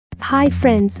Hi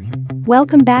friends.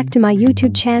 Welcome back to my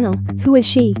YouTube channel, Who is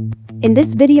She? In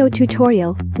this video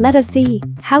tutorial, let us see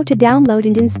how to download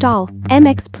and install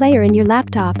MX Player in your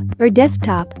laptop or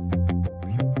desktop.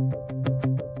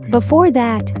 Before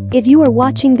that, if you are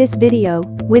watching this video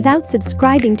without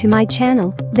subscribing to my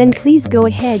channel, then please go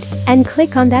ahead and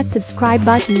click on that subscribe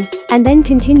button and then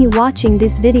continue watching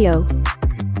this video.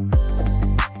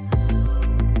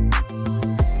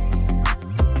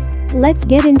 Let's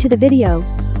get into the video.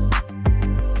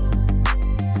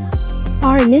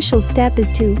 Our initial step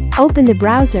is to open the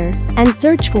browser and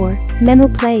search for Memo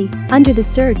Play under the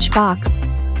search box.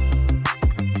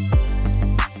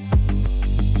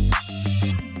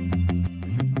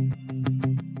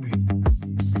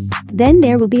 Then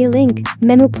there will be a link,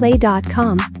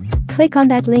 memoplay.com. Click on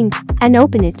that link and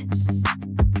open it.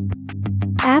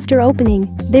 After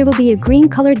opening, there will be a green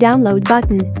color download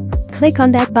button. Click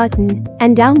on that button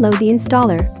and download the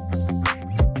installer.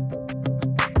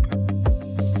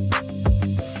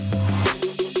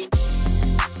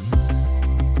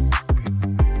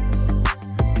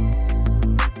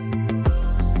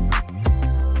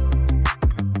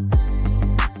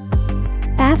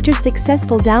 After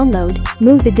successful download,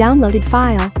 move the downloaded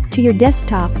file to your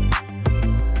desktop.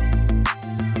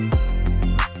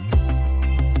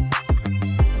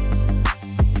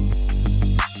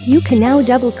 You can now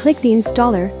double-click the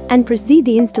installer and proceed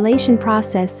the installation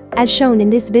process as shown in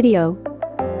this video.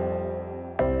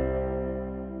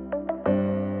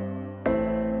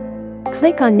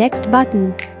 Click on Next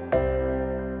button.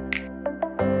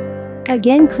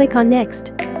 Again, click on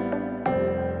Next.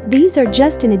 These are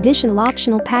just an additional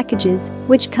optional packages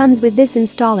which comes with this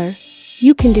installer.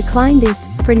 You can decline this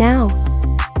for now.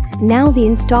 Now the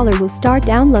installer will start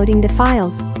downloading the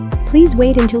files. Please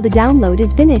wait until the download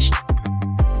is finished.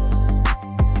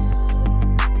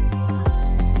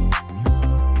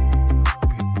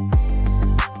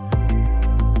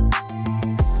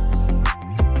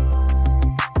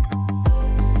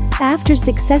 After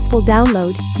successful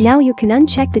download, now you can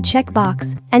uncheck the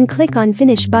checkbox and click on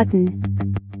Finish button.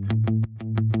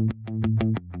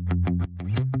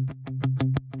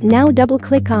 Now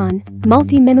double-click on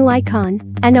multi-memo icon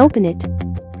and open it.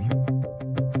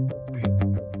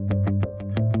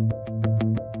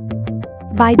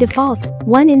 By default,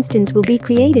 one instance will be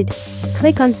created.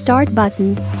 Click on Start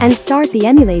button and start the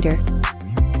emulator.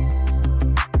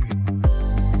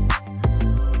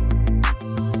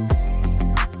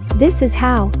 This is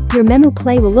how your Memo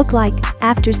Play will look like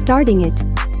after starting it.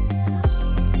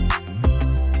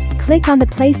 Click on the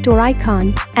Play Store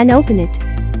icon and open it.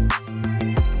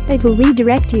 It will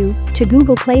redirect you to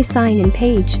Google Play sign-in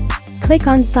page. Click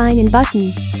on Sign In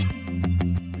button.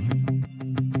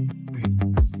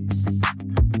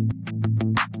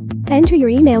 Enter your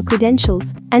email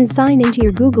credentials and sign into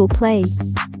your Google Play.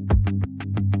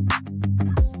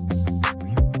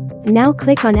 Now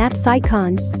click on Apps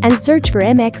icon and search for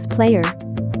MX Player.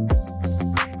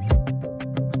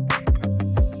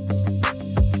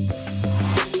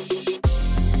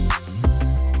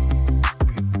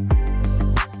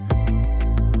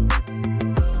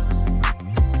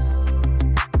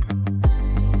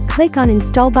 Click on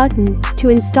Install button to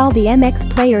install the MX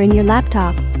Player in your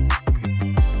laptop.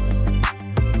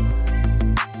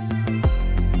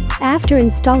 After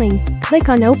installing, click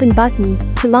on Open button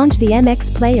to launch the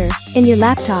MX Player in your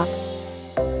laptop.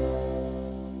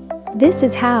 This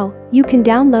is how you can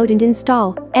download and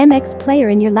install MX Player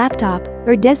in your laptop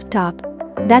or desktop.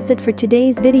 That's it for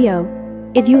today's video.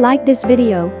 If you like this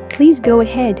video, please go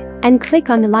ahead and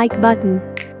click on the like button.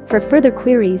 For further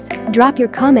queries, drop your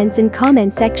comments in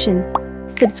comment section.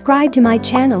 Subscribe to my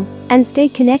channel and stay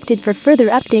connected for further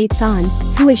updates on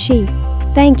Who is She?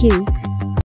 Thank you.